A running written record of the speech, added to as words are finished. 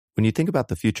When you think about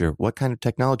the future, what kind of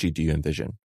technology do you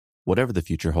envision? Whatever the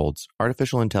future holds,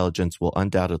 artificial intelligence will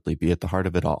undoubtedly be at the heart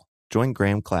of it all. Join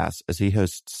Graham Class as he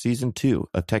hosts Season 2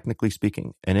 of Technically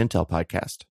Speaking, an Intel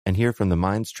podcast, and hear from the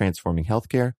minds transforming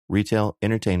healthcare, retail,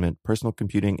 entertainment, personal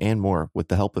computing, and more with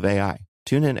the help of AI.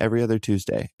 Tune in every other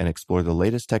Tuesday and explore the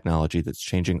latest technology that's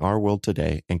changing our world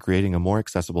today and creating a more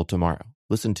accessible tomorrow.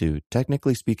 Listen to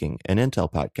Technically Speaking, an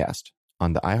Intel podcast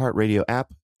on the iHeartRadio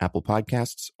app, Apple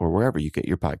Podcasts, or wherever you get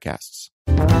your podcasts.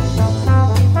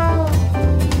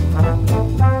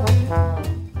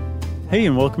 Hey,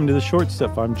 and welcome to The Short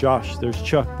Stuff. I'm Josh. There's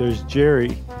Chuck. There's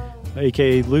Jerry,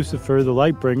 a.k.a. Lucifer, the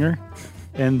Lightbringer.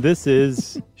 And this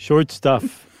is Short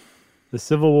Stuff, the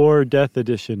Civil War Death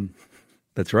Edition.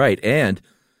 That's right. And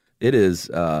it is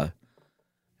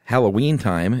Halloween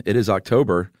time. It is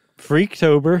October.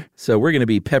 Freaktober. So we're going to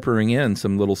be peppering in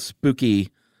some little spooky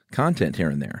content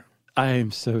here and there. I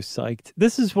am so psyched.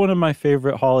 This is one of my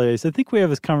favorite holidays. I think we have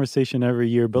this conversation every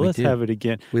year, but let's have it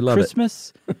again. We love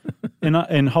Christmas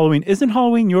and Halloween. Isn't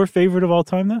Halloween your favorite of all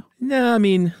time, though? No, I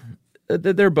mean,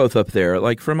 they're both up there.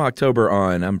 Like from October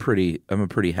on, I'm a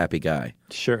pretty happy guy.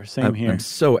 Sure, same here. I'm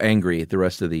so angry the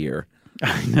rest of the year.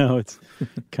 I know, it's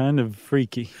kind of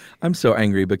freaky. I'm so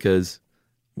angry because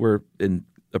we're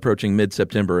approaching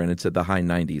mid-September and it's at the high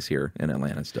 90s here in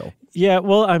Atlanta still. Yeah,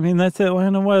 well, I mean, that's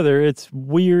Atlanta weather. It's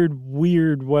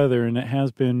weird weather, and it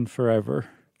has been forever.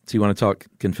 So you want to talk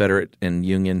Confederate and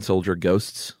Union soldier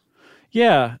ghosts?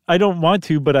 Yeah, I don't want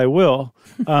to, but I will.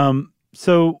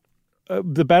 So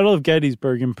the Battle of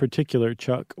Gettysburg in particular,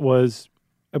 Chuck, was,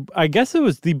 I guess it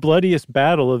was the bloodiest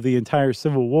battle of the entire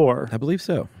Civil War. I believe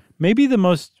so. Maybe the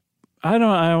most, I don't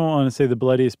want to say the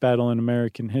bloodiest battle in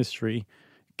American history,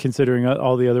 considering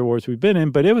all the other wars we've been in,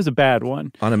 but it was a bad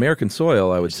one. On American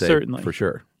soil, I would say, certainly, for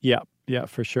sure. Yeah,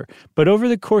 for sure. But over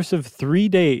the course of 3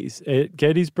 days at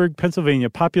Gettysburg, Pennsylvania,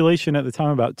 population at the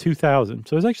time about 2,000,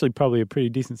 so it was actually probably a pretty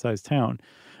decent-sized town.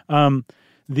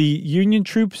 The Union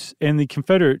troops and the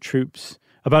Confederate troops,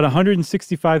 about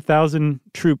 165,000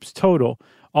 troops total,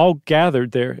 all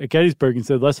gathered there at Gettysburg and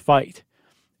said, let's fight.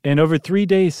 And over 3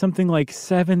 days, something like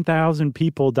 7,000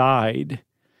 people died,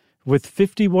 with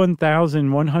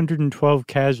 51,112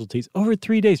 casualties. Over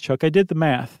 3 days, Chuck, I did the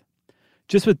math.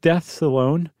 Just with deaths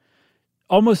alone,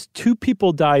 almost 2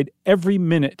 people died every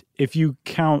minute if you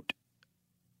count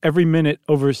every minute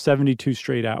over 72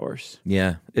 straight hours.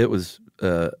 Yeah, it was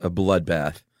a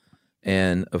bloodbath.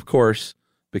 And, of course,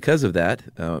 because of that,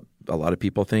 a lot of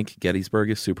people think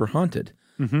Gettysburg is super haunted.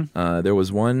 Mm-hmm. There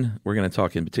was one, we're going to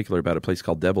talk in particular about a place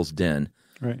called Devil's Den,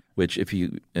 right? Which if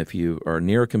you are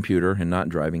near a computer and not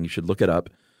driving, you should look it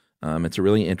up. It's a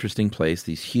really interesting place.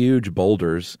 These huge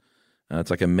boulders.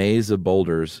 It's like a maze of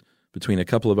boulders between a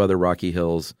couple of other rocky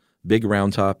hills, Big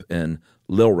Round Top and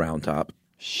Lil Round Top.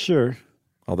 Sure.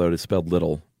 Although it is spelled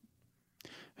little.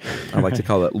 I like to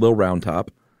call it Lil Round Top.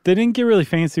 They didn't get really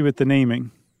fancy with the naming.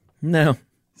 No.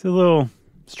 It's a little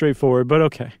straightforward, but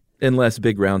okay. Unless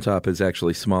Big Round Top is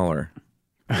actually smaller.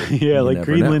 Yeah, like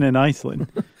Greenland and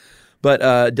Iceland.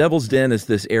 But Devil's Den is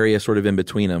this area sort of in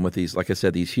between them with these, like I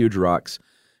said, these huge rocks.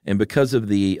 And because of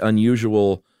the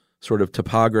unusual sort of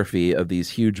topography of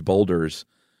these huge boulders,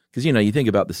 because, you think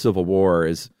about the Civil War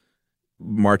as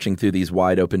marching through these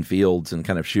wide open fields and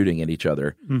kind of shooting at each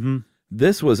other. Mm-hmm.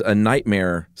 This was a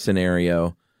nightmare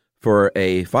scenario for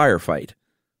a firefight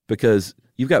because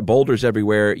you've got boulders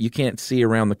everywhere. You can't see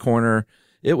around the corner.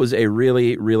 It was a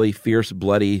really, really fierce,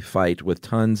 bloody fight with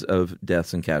tons of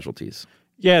deaths and casualties.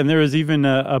 Yeah, and there was even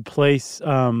a place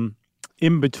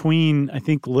in between, I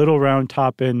think, Little Round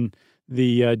Top and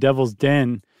the Devil's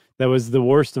Den that was the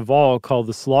worst of all, called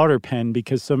the Slaughter Pen,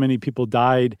 because so many people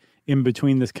died in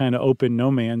between this kind of open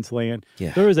no man's land.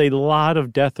 Yeah. There was a lot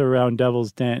of death around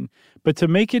Devil's Den. But to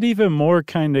make it even more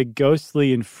kind of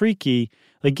ghostly and freaky,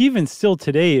 like even still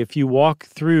today, if you walk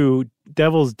through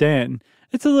Devil's Den,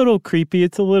 it's a little creepy.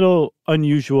 It's a little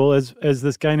unusual, as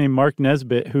this guy named Mark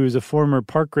Nesbitt, who's a former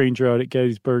park ranger out at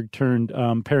Gettysburg turned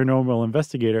paranormal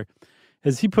investigator,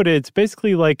 as he put it, it's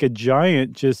basically like a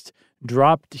giant just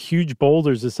dropped huge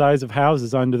boulders the size of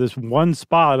houses onto this one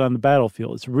spot on the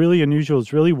battlefield. It's really unusual.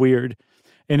 It's really weird.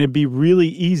 And it'd be really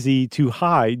easy to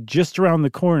hide just around the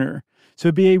corner. So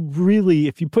it'd be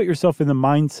if you put yourself in the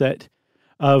mindset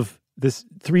of this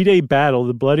 3-day battle,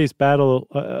 the bloodiest battle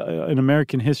in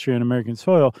American history on American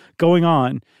soil going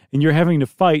on, and you're having to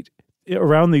fight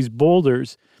around these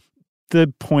boulders,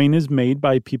 the point is made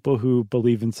by people who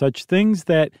believe in such things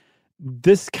that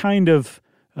this kind of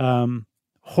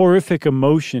horrific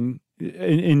emotion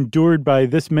endured by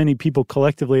this many people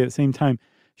collectively at the same time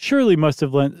surely must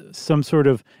have lent some sort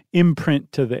of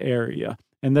imprint to the area.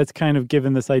 And that's kind of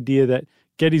given this idea that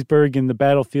Gettysburg and the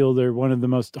battlefield are one of the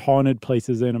most haunted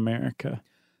places in America.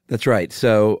 That's right.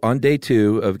 So on day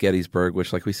 2 of Gettysburg,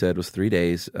 which, like we said, was 3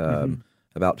 days,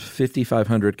 about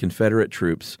 5,500 Confederate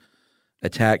troops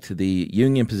attacked the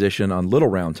Union position on Little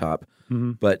Round Top.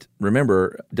 But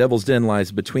remember, Devil's Den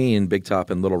lies between Big Top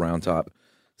and Little Round Top.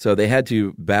 So they had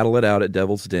to battle it out at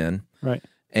Devil's Den. Right.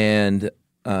 And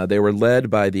they were led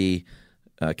by the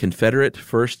Confederate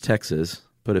 1st Texas.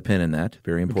 Put a pin in that.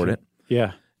 Very important. Okay.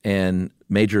 Yeah. And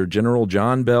Major General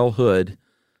John Bell Hood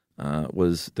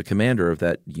was the commander of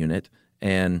that unit.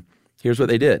 And here's what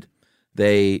they did.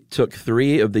 They took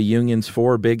 3 of the Union's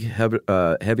 4 big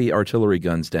heavy artillery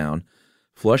guns down,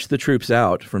 flushed the troops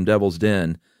out from Devil's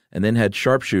Den, and then had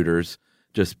sharpshooters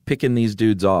just picking these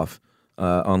dudes off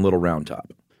on Little Round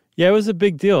Top. Yeah, it was a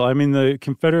big deal. I mean, the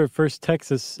Confederate 1st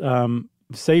Texas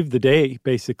saved the day,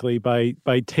 basically, by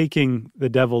taking the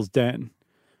Devil's Den,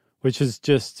 which is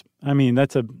just, I mean,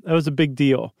 that was a big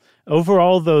deal.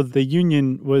 Overall, though, the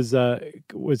Union was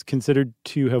considered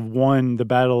to have won the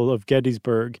Battle of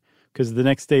Gettysburg because the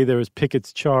next day there was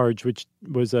Pickett's Charge, which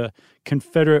was a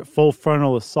Confederate full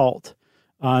frontal assault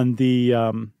on the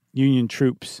Union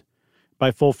troops.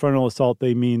 By full frontal assault,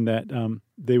 they mean that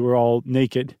they were all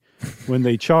naked when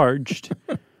they charged.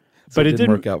 But it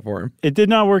didn't work out for him. It did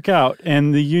not work out,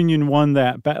 and the Union won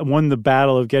the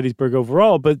Battle of Gettysburg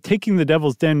overall. But taking the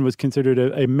Devil's Den was considered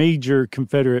a major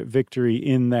Confederate victory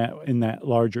in that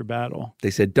larger battle.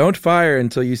 They said, "Don't fire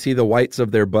until you see the whites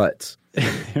of their butts."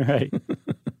 Right.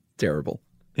 Terrible.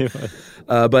 It was.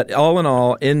 But all in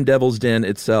all, in Devil's Den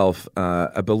itself,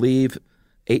 I believe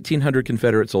 1,800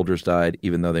 Confederate soldiers died,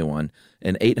 even though they won,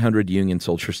 and 800 Union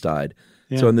soldiers died.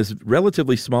 Yeah. So in this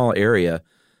relatively small area,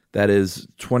 that is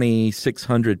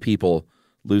 2,600 people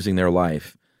losing their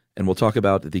life. And we'll talk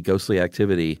about the ghostly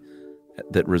activity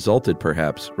that resulted,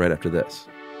 perhaps, right after this.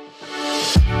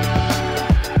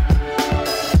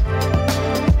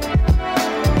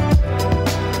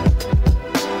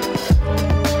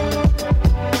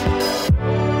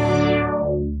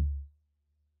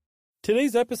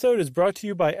 Today's episode is brought to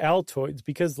you by Altoids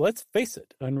because, let's face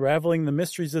it, unraveling the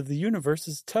mysteries of the universe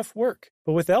is tough work.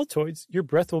 But with Altoids, your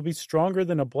breath will be stronger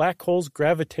than a black hole's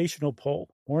gravitational pull,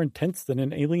 more intense than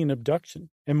an alien abduction,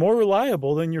 and more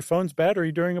reliable than your phone's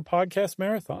battery during a podcast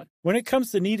marathon. When it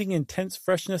comes to needing intense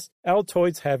freshness,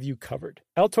 Altoids have you covered.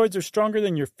 Altoids are stronger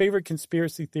than your favorite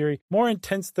conspiracy theory, more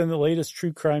intense than the latest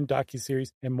true crime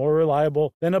docuseries, and more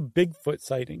reliable than a Bigfoot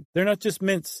sighting. They're not just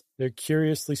mints, they're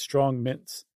curiously strong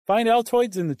mints. Find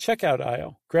Altoids in the checkout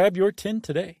aisle. Grab your tin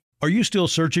today. Are you still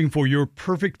searching for your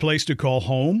perfect place to call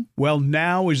home? Well,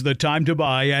 now is the time to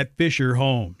buy at Fisher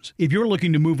Homes. If you're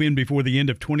looking to move in before the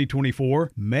end of 2024,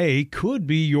 May could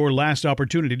be your last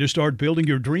opportunity to start building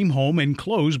your dream home and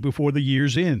close before the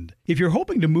year's end. If you're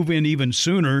hoping to move in even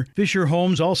sooner, Fisher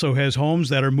Homes also has homes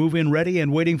that are move-in ready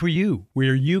and waiting for you,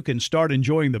 where you can start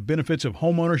enjoying the benefits of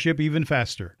homeownership even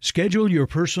faster. Schedule your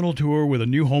personal tour with a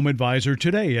new home advisor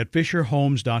today at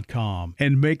FisherHomes.com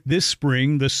and make this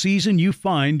spring the season you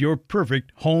find your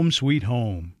perfect home sweet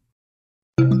home.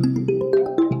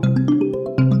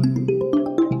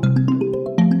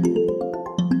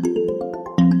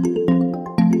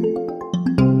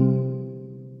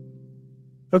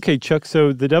 Okay, Chuck,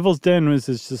 so the Devil's Den was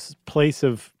this place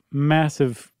of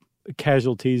massive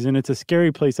casualties, and it's a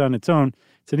scary place on its own.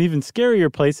 It's an even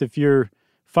scarier place if you're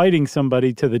fighting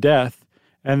somebody to the death.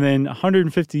 And then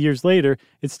 150 years later,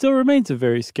 it still remains a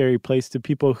very scary place to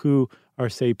people who are,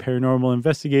 say, paranormal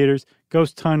investigators,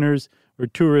 ghost hunters, or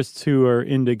tourists who are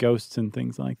into ghosts and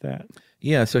things like that.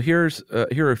 Yeah, so here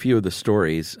are a few of the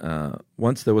stories.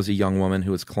 Once there was a young woman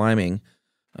who was climbing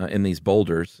in these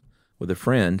boulders with a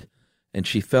friend, and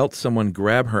she felt someone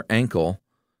grab her ankle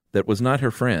that was not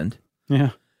her friend.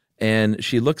 Yeah. And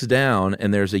she looks down,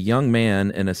 and there's a young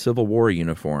man in a Civil War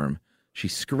uniform. She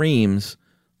screams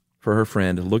for her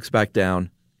friend, looks back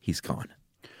down, he's gone.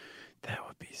 That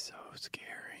would be so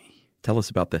scary. Tell us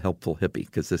about the helpful hippie,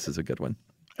 because this is a good one.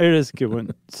 It is a good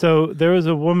one. So there was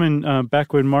a woman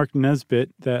back when Mark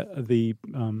Nesbitt, the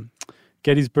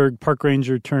Gettysburg park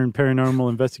ranger turned paranormal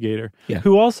investigator,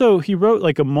 who also, he wrote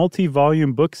like a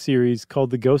multi-volume book series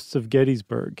called The Ghosts of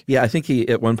Gettysburg. Yeah, I think he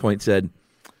at one point said,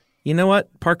 you know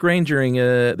what, park rangering,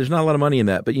 there's not a lot of money in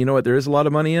that, but you know what there is a lot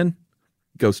of money in?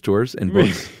 Ghost tours and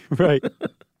books. Right.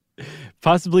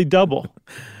 Possibly double.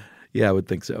 Yeah, I would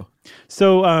think so.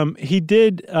 So he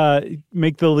did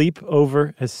make the leap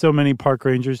over, as so many park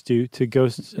rangers do, to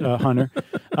ghost hunter.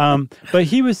 But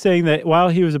he was saying that while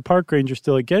he was a park ranger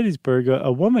still at Gettysburg,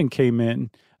 a woman came in,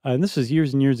 and this was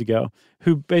years and years ago,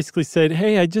 who basically said,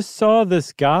 hey, I just saw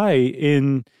this guy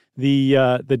in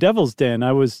the Devil's Den.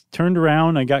 I was turned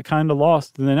around, I got kind of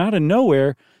lost, and then out of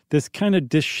nowhere, this kind of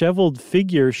disheveled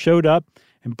figure showed up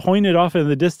and pointed off in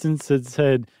the distance and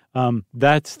said,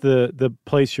 that's the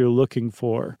place you're looking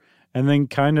for, and then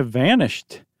kind of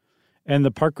vanished. And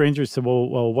the park ranger said,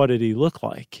 well, what did he look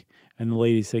like? And the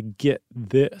lady said, get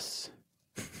this.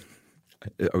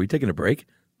 Are we taking a break?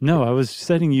 No, I was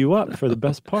setting you up for the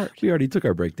best part. We already took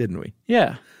our break, didn't we?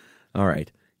 Yeah. All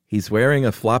right. He's wearing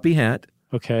a floppy hat,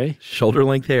 Okay.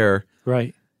 shoulder-length hair.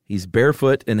 Right. He's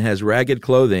barefoot and has ragged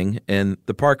clothing. And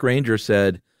the park ranger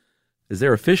said, is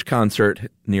there a fish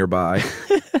concert nearby?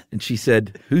 And she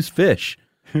said, who's fish?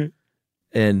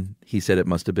 And he said it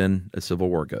must have been a Civil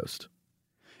War ghost.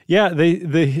 Yeah,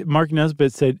 they Mark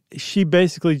Nesbitt said she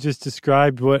basically just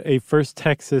described what a 1st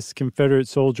Texas Confederate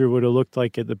soldier would have looked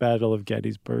like at the Battle of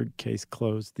Gettysburg. Case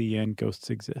closed. The end. Ghosts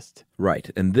exist. Right.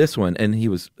 And this one, and he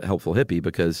was a helpful hippie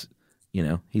because,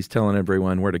 he's telling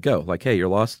everyone where to go. Like, hey, you're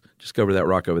lost. Just go over that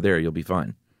rock over there. You'll be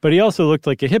fine. But he also looked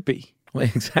like a hippie. Well,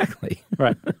 exactly.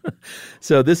 Right.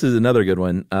 So this is another good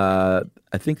one. I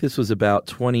think this was about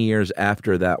 20 years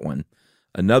after that one.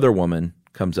 Another woman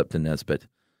comes up to Nesbitt.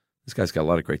 This guy's got a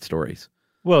lot of great stories.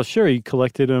 Well, sure. He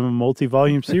collected a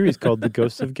multi-volume series called The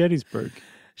Ghosts of Gettysburg.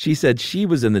 She said she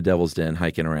was in the Devil's Den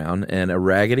hiking around, and a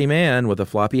raggedy man with a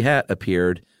floppy hat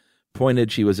appeared,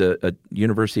 pointed. She was a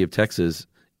University of Texas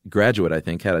graduate, I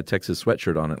think, had a Texas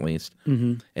sweatshirt on at least.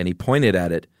 Mm-hmm. And he pointed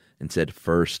at it and said,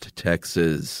 "First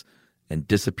Texas," and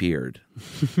disappeared.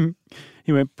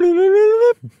 He went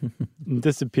and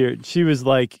disappeared. She was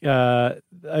like,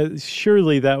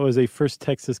 surely that was a 1st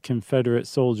Texas Confederate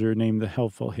soldier named the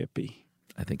Helpful Hippie.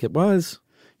 I think it was.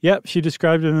 Yep, she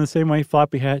described him in the same way,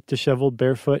 floppy hat, disheveled,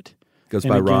 barefoot. Goes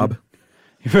by Rob.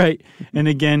 Right. And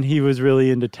again, he was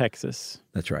really into Texas.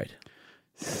 That's right.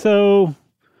 So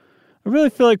I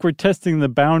really feel like we're testing the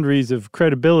boundaries of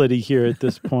credibility here at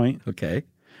this point. Okay.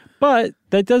 But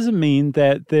that doesn't mean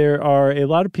that there are a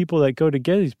lot of people that go to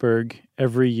Gettysburg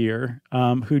every year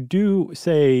who do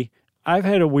say, I've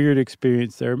had a weird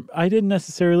experience there. I didn't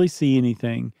necessarily see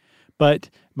anything,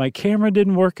 but my camera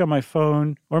didn't work on my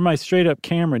phone, or my straight-up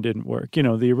camera didn't work.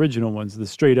 The original ones, the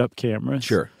straight-up cameras.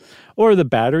 Sure. Or the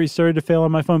battery started to fail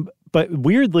on my phone. But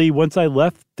weirdly, once I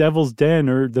left Devil's Den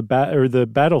or the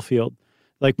battlefield,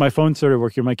 like my phone started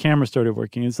working, my camera started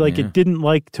working. It's like it didn't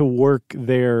like to work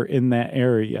there in that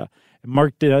area.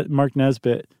 Mark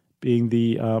Nesbitt, being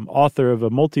the author of a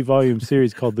multi-volume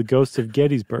series called The Ghosts of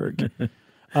Gettysburg,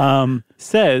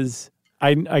 says,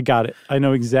 I got it. I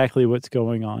know exactly what's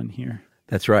going on here.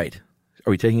 That's right.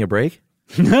 Are we taking a break?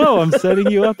 No, I'm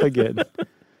setting you up again.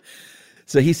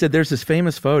 So he said there's this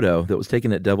famous photo that was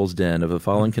taken at Devil's Den of a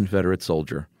fallen Confederate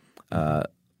soldier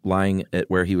lying at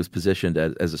where he was positioned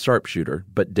as a sharpshooter,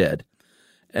 but dead.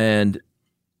 And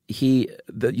you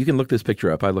can look this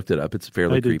picture up. I looked it up. It's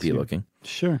fairly creepy looking.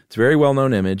 Sure. It's a very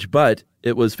well-known image, but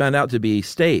it was found out to be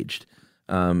staged.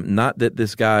 Not that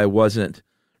this guy wasn't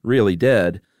really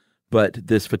dead, but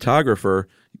this photographer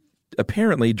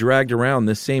apparently dragged around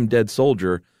this same dead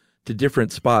soldier to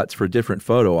different spots for different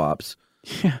photo ops.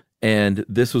 Yeah. And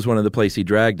this was one of the places he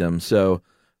dragged him. So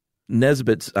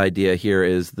Nesbitt's idea here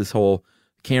is this whole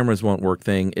cameras won't work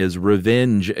thing is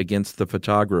revenge against the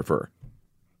photographer.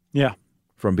 Yeah.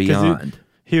 From beyond.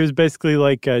 He was basically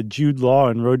like Jude Law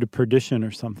in Road to Perdition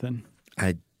or something.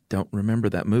 I don't remember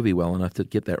that movie well enough to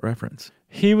get that reference.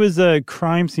 He was a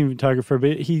crime scene photographer,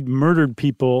 but he murdered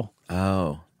people.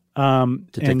 Oh. To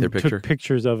take their picture? Took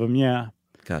pictures of them, yeah.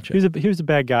 Gotcha. He was a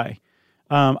bad guy.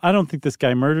 I don't think this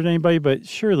guy murdered anybody, but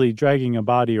surely dragging a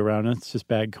body around, it's just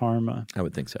bad karma. I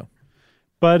would think so.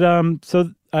 But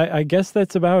so I guess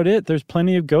that's about it. There's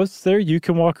plenty of ghosts there. You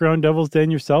can walk around Devil's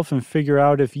Den yourself and figure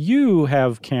out if you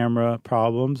have camera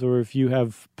problems or if you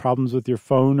have problems with your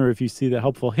phone or if you see the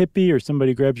Helpful Hippie or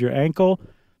somebody grabs your ankle.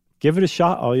 Give it a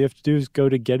shot. All you have to do is go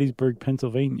to Gettysburg,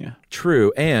 Pennsylvania.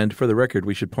 True. And for the record,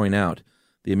 we should point out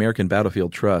the American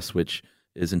Battlefield Trust, which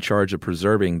is in charge of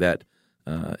preserving that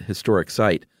historic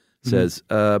site, says,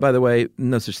 by the way,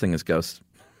 no such thing as ghosts.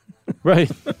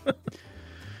 Right.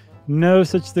 No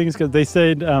such thing as ghosts. They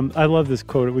said, I love this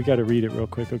quote. We got to read it real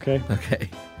quick, okay? Okay.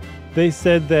 They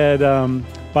said that,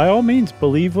 by all means,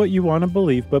 believe what you want to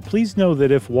believe, but please know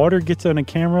that if water gets on a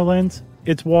camera lens,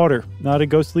 it's water, not a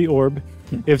ghostly orb.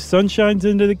 If sun shines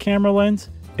into the camera lens,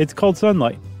 it's called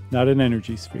sunlight, not an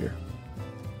energy sphere.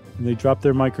 And they dropped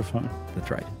their microphone. That's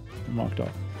right. And walked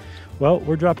off. Well,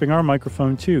 we're dropping our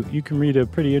microphone too. You can read a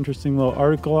pretty interesting little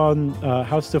article on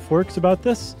How Stuff Works about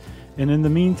this. And in the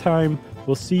meantime,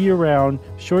 we'll see you around.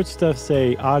 Short Stuff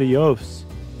say adios.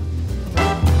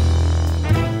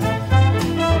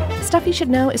 Stuff You Should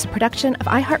Know is a production of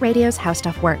iHeartRadio's How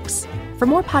Stuff Works. For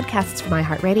more podcasts from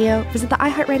iHeartRadio, visit the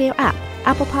iHeartRadio app,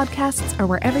 Apple Podcasts, or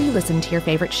wherever you listen to your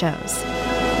favorite shows.